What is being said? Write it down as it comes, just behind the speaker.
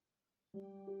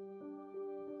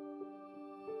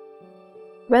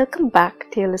Welcome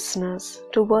back, dear listeners,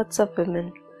 to Words of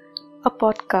Women, a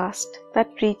podcast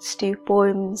that reads to you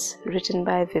poems written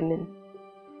by women.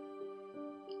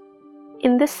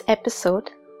 In this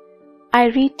episode, I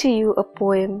read to you a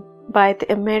poem by the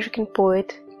American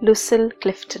poet Lucille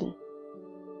Clifton.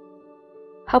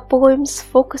 Her poems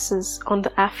focuses on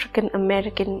the African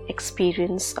American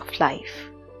experience of life.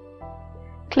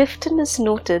 Clifton is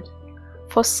noted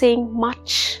for saying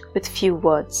much with few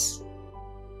words,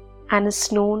 and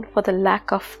is known for the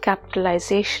lack of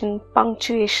capitalization,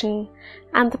 punctuation,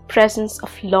 and the presence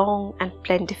of long and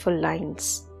plentiful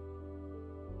lines.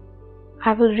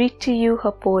 I will read to you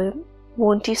her poem,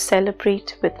 Won't You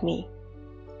Celebrate With Me?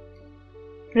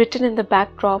 Written in the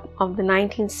backdrop of the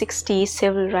 1960s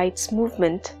civil rights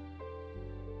movement,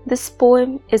 this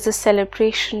poem is a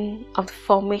celebration of the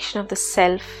formation of the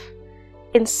self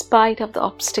in spite of the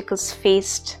obstacles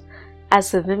faced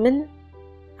as a woman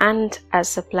and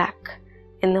as a black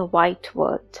in a white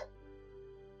world.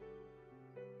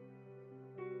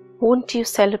 Won't You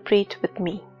Celebrate With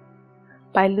Me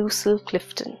by Lucille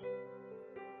Clifton.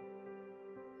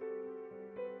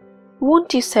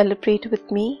 Won't you celebrate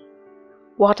with me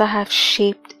what I have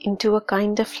shaped into a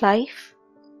kind of life?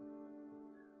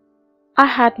 I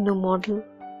had no model.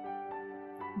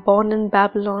 Born in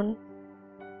Babylon,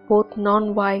 both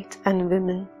non-white and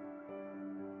women.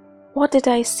 What did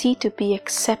I see to be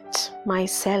except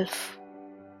myself?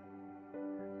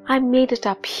 I made it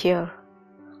up here,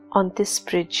 on this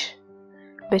bridge,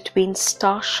 between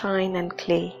starshine and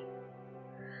clay.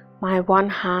 My one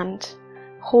hand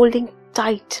holding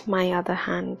tight my other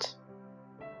hand.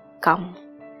 Come,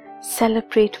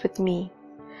 celebrate with me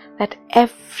that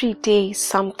every day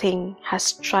something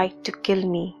has tried to kill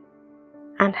me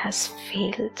and has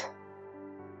failed.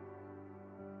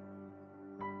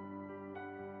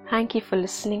 Thank you for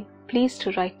listening. Please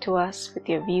do write to us with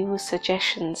your views,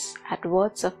 suggestions at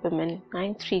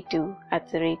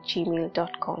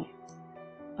wordsofwomen932@gmail.com.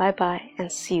 Bye bye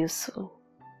and see you soon.